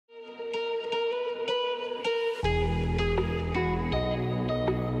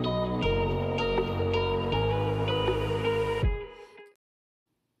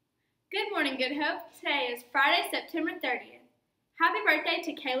Good Hope. Today is Friday, September 30th. Happy birthday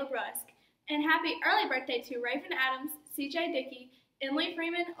to Caleb Rusk, and happy early birthday to Raven Adams, CJ Dickey, Emily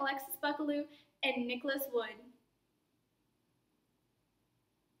Freeman, Alexis Buckaloo, and Nicholas Wood.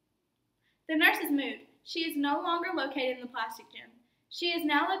 The nurse's mood. She is no longer located in the plastic gym. She is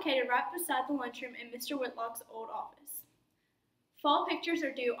now located right beside the lunchroom in Mr. Whitlock's old office. Fall pictures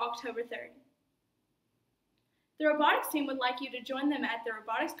are due October 3rd. The robotics team would like you to join them at the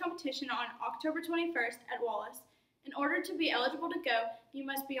robotics competition on October 21st at Wallace. In order to be eligible to go, you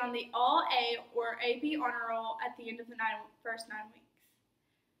must be on the All-A or AB honor roll at the end of the first 9 weeks.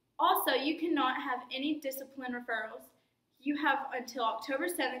 Also, you cannot have any discipline referrals. You have until October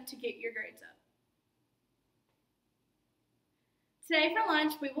 7th to get your grades up. Today for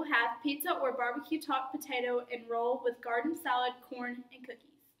lunch, we will have pizza or barbecue topped potato and roll with garden salad, corn, and cookies.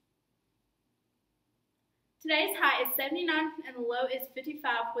 Today's high is 79 and the low is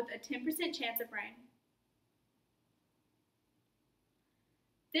 55 with a 10% chance of rain.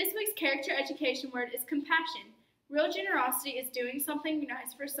 This week's character education word is compassion. Real generosity is doing something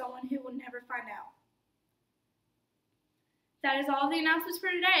nice for someone who will never find out. That is all the announcements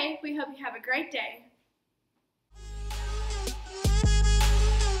for today. We hope you have a great day.